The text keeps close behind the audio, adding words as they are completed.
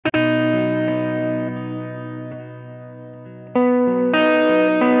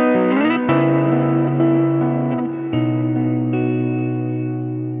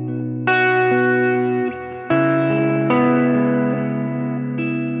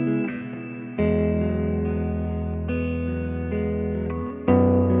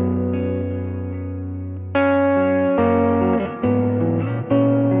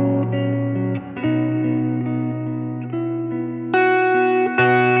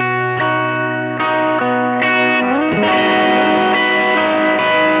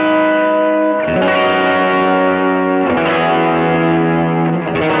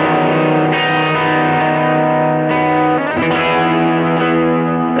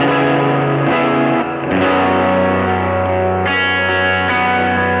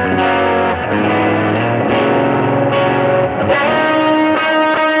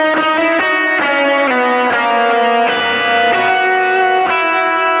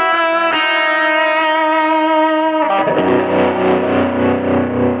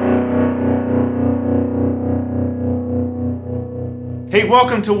Hey,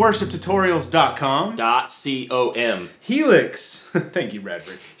 welcome to worshiptutorials.com. .com. HELIX, thank you,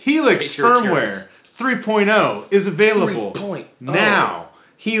 Bradbury. HELIX Firmware 3.0 is available 3.0 now.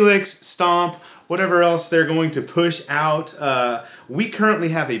 HELIX, Stomp, whatever else they're going to push out. We currently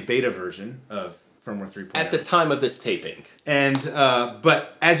have a beta version of Firmware 3.0. At the time of this taping. And,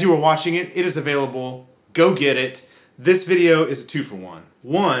 but as you were watching it, it is available. Go get it. This video is a 2-for-1.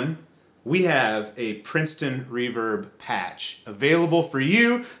 One, we have a Princeton Reverb patch available for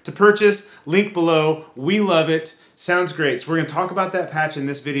you to purchase. Link below. We love it. Sounds great. So we're going to talk about that patch in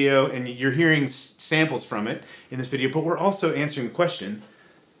this video, and you're hearing samples from it in this video, but we're also answering the question,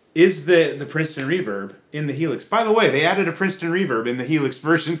 is the Princeton Reverb in the HELIX? By the way, they added a Princeton Reverb in the HELIX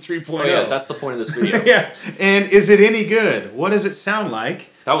version 3.0. Oh yeah, that's the point of this video. Yeah, and is it any good? What does it sound like?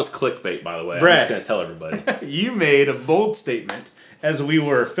 That was clickbait, by the way. Brad, I'm just going to tell everybody. You made a bold statement as we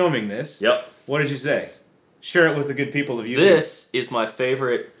were filming this. Yep. What did you say? Share it with the good people of YouTube. This is my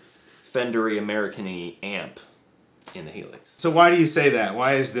favorite Fender-y American-y amp in the HELIX. So why do you say that?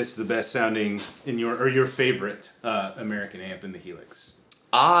 Why is this the best sounding in your favorite American amp in the HELIX?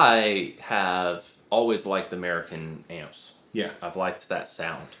 I have always liked American amps. Yeah. I've liked that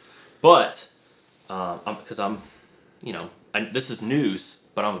sound. But, because you know, this is news,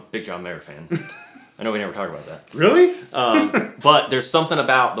 but I'm a big John Mayer fan. I know we never talk about that. Really? But there's something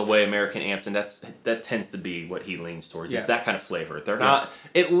about the way American amps, and that tends to be what he leans towards. It's that kind of flavor. They're not,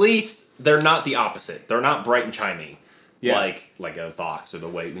 at least they're not the opposite. They're not bright and chimey, like a Vox or the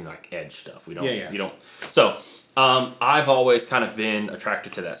way like Edge stuff. We don't. You don't. So I've always kind of been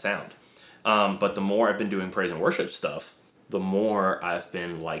attracted to that sound. But the more I've been doing praise and worship stuff, the more I've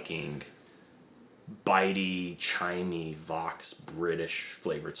been liking bitey, chimey, Vox, British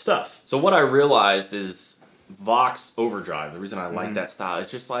flavored stuff. So what I realized is Vox overdrive, the reason I like that style, is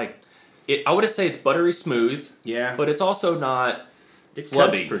just like, I wouldn't say it's buttery smooth, but it's also not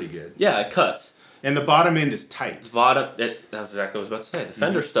flubby. Cuts pretty good. Yeah, it cuts. And the bottom end is tight. That's exactly what I was about to say. The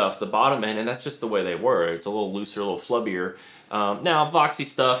Fender stuff, the bottom end, and that's just the way they were. It's a little looser, a little flubbier. Now, Voxy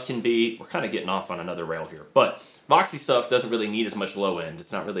stuff can be, we're kind of getting off on another rail here, but Voxy stuff doesn't really need as much low end.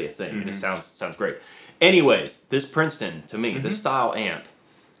 It's not really a thing, and it sounds great. Anyways, this Princeton, to me, this style amp,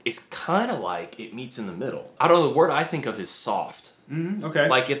 is kind of like it meets in the middle. I don't know, the word I think of is soft. Okay.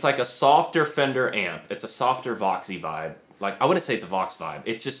 Like, it's like a softer Fender amp. It's a softer Voxy vibe. Like, I wouldn't say it's a Vox vibe.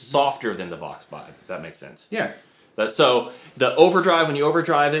 It's just softer than the Vox vibe, if that makes sense. Yeah. So, the overdrive, when you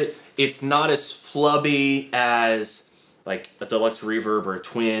overdrive it, it's not as flubby as, like, a deluxe reverb or a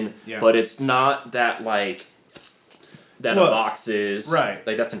twin, but it's not that, like, that a Vox is. Right.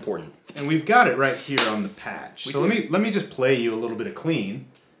 Like, that's important. And we've got it right here on the patch. So let me just play you a little bit of clean,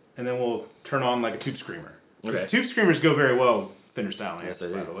 and then we'll turn on like a tube screamer. Because tube screamers go very well with Fender style amps,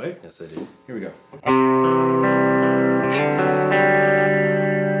 by the way. Yes, they do. Here we go.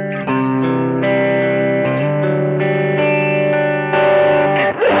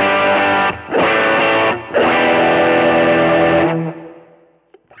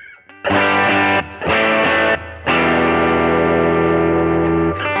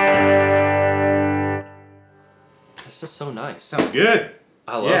 This is so nice. Sounds good.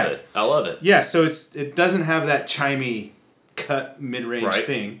 I love it. I love it. Yeah, so it doesn't have that chimey cut mid-range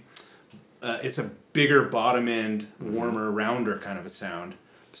thing. It's a bigger bottom end, warmer, rounder kind of a sound.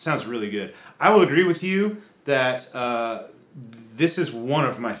 It sounds really good. I will agree with you that this is one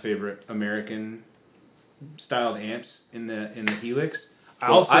of my favorite American styled amps in the HELIX.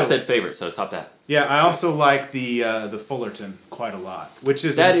 I said favorite, so top that. Yeah, I also like the Fullerton quite a lot, which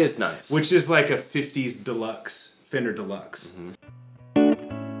is is nice. Which is like a 50s deluxe, Fender Deluxe.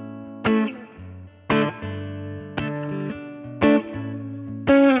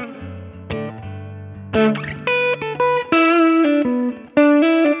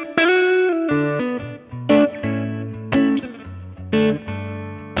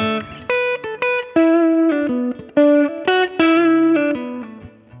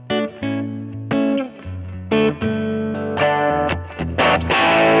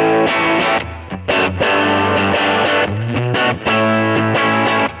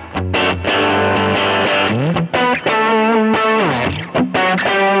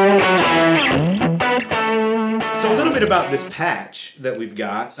 About this patch that we've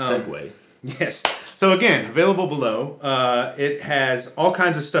got. Segue. Yes. So again, available below. It has all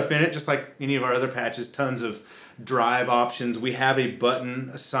kinds of stuff in it, just like any of our other patches. Tons of drive options. We have a button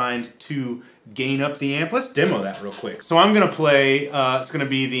assigned to gain up the amp. Let's demo that real quick. So I'm going to play, it's going to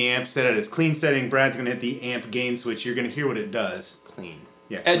be the amp set at its clean setting. Brad's going to hit the amp gain switch. You're going to hear what it does. Clean.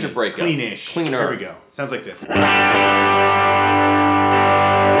 Yeah. Edge of breakup. Cleanish. Cleaner. There we go. Sounds like this.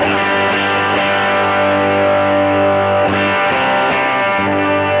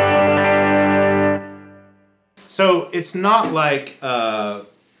 it's not like a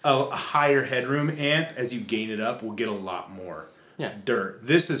higher headroom amp. As you gain it up, will get a lot more dirt.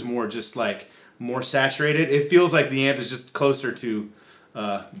 This is more just like more saturated. It feels like the amp is just closer to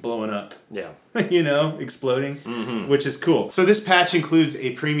blowing up. Yeah. You know, exploding, which is cool. So this patch includes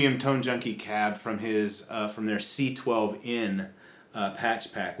a premium Tone Junkie cab from his from their C12N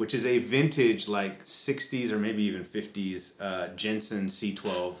patch pack, which is a vintage like 60s or maybe even 50s Jensen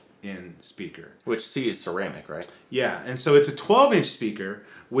C12N speaker. Which C is ceramic, right? Yeah, and so it's a 12-inch speaker,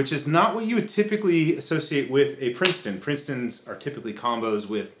 which is not what you would typically associate with a Princeton. Princeton's are typically combos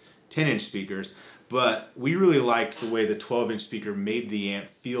with 10-inch speakers. But we really liked the way the 12-inch speaker made the amp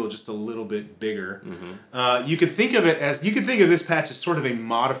feel just a little bit bigger. You could think of this patch as sort of a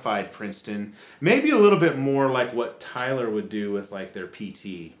modified Princeton, maybe a little bit more like what Tyler would do with like their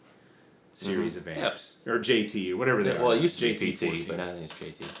PT series of amps or JT or whatever they are. Well, it used to be PT, but now it's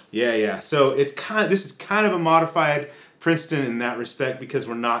JT. Yeah. So this is kind of a modified Princeton in that respect because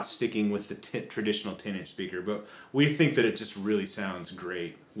we're not sticking with the traditional 10-inch speaker, but we think that it just really sounds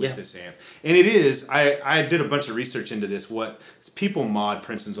great with this amp. And it is, I did a bunch of research into this, what people mod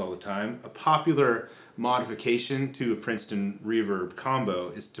Princetons all the time. A popular modification to a Princeton Reverb combo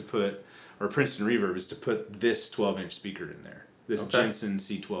is to put, or Princeton Reverb is to put this 12-inch speaker in there. This Jensen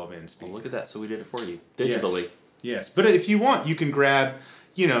C12N speaker. Well, look at that. So we did it for you. Digitally. Yes. But if you want, you can grab,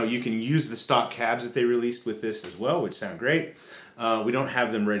 you know, you can use the stock cabs that they released with this as well, which sound great. We don't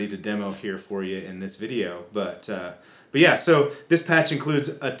have them ready to demo here for you in this video, but yeah, so this patch includes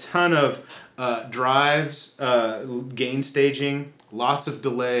a ton of drives, gain staging, lots of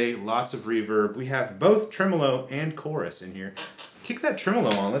delay, lots of reverb. We have both tremolo and chorus in here. Kick that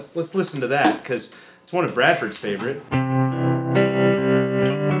tremolo on. Let's listen to that because it's one of Bradford's favorite.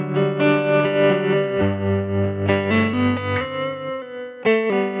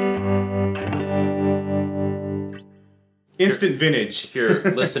 Instant vintage. If you're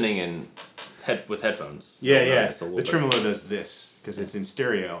listening in with headphones. Yeah. The tremolo does this because it's in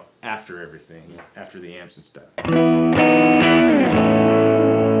stereo after everything, after the amps and stuff.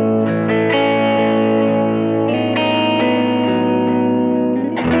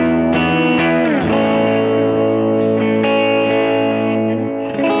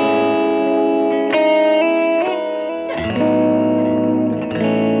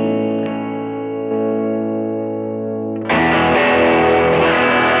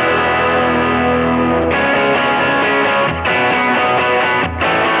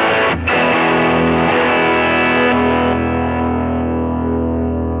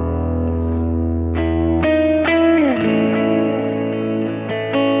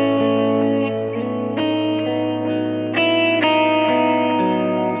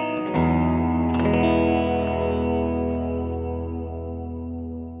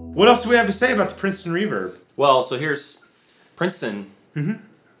 What else do we have to say about the Princeton Reverb? Well, so here's Princeton.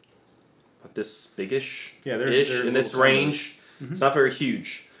 This biggish, they're in this range. It's not very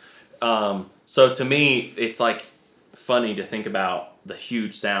huge. So to me, it's like funny to think about the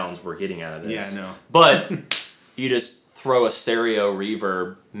huge sounds we're getting out of this. Yeah, I know. But you just throw a stereo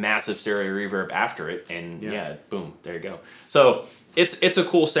reverb, massive stereo reverb after it, and boom, there you go. So it's a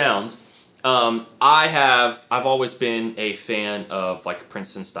cool sound. I've always been a fan of like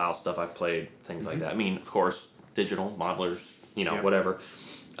Princeton style stuff. I've played things like that. I mean, of course, digital modelers, whatever.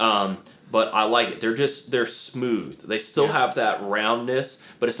 But I like it. They're smooth. They still have that roundness,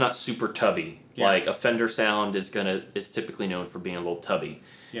 but it's not super tubby. Like a Fender sound is typically known for being a little tubby.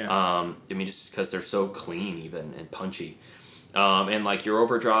 I mean, just because they're so clean even and punchy. And like your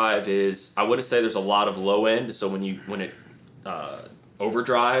overdrive is, I wouldn't say there's a lot of low end. So when it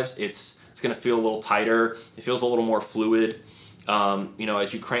overdrives, it's going to feel a little tighter. It feels a little more fluid.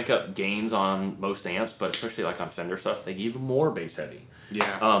 As you crank up gains on most amps, but especially like on Fender stuff, they get even more bass heavy.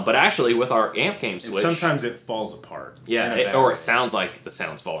 But actually with our amp gain switch, and sometimes it falls apart. Or it sounds like the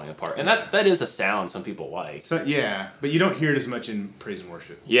sound's falling apart. And that is a sound some people like. So but you don't hear it as much in praise and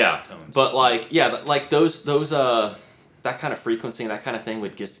worship. Tones. But like those that kind of frequency and that kind of thing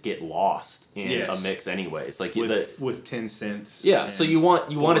would just get lost in a mix anyways. Like with 10 cents. So you want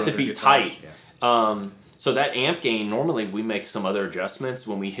it to be guitars, tight. So that amp gain, normally we make some other adjustments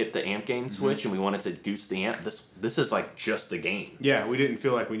when we hit the amp gain switch and we wanted to goose the amp. This is like just the gain. Yeah, we didn't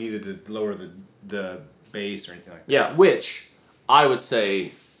feel like we needed to lower the bass or anything like that. Which I would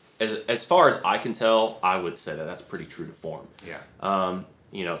say, as far as I can tell, I would say that's pretty true to form. So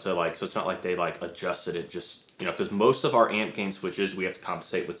it's not like they like adjusted it just, because most of our amp gain switches, we have to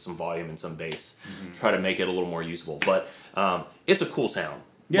compensate with some volume and some bass to try to make it a little more usable. But it's a cool sound.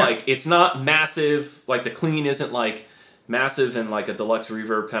 Like, it's not massive, like the clean isn't like massive and like a deluxe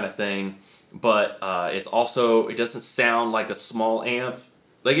reverb kind of thing. but it's also, it doesn't sound like a small amp.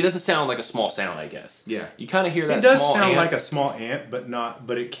 Like, it doesn't sound like a small sound, I guess. Yeah. You kind of hear that It does small sound amp. like a small amp,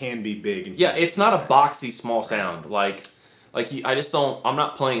 but it can be big. And yeah, it's not a boxy small sound. I just don't, I'm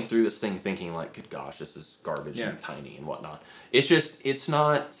not playing through this thing thinking like, good gosh, this is garbage and tiny and whatnot. It's just, it's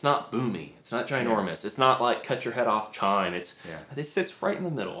not boomy. It's not ginormous. It's not like cut your head off chime. It sits right in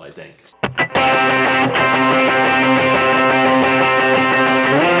the middle, I think.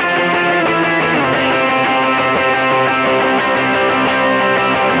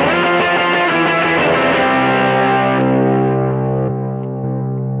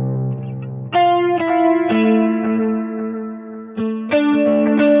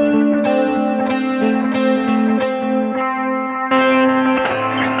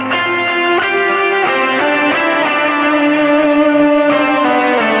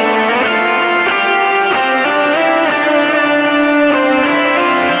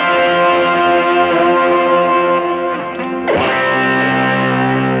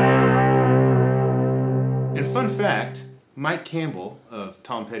 Fun fact, Mike Campbell of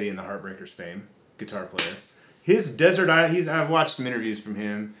Tom Petty and the Heartbreakers fame, guitar player, his Desert Island, I've watched some interviews from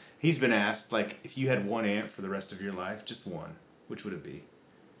him. He's been asked, like, if you had one amp for the rest of your life, just one, which would it be?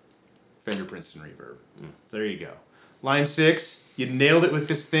 Fender Princeton Reverb. So there you go. Line 6, you nailed it with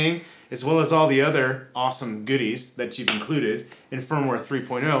this thing, as well as all the other awesome goodies that you've included in Firmware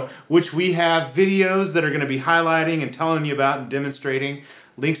 3.0, which we have videos that are going to be highlighting and telling you about and demonstrating.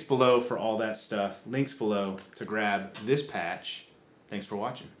 Links below for all that stuff. Links below to grab this patch. Thanks for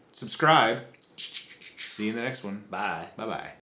watching. Subscribe. See you in the next one. Bye. Bye-bye.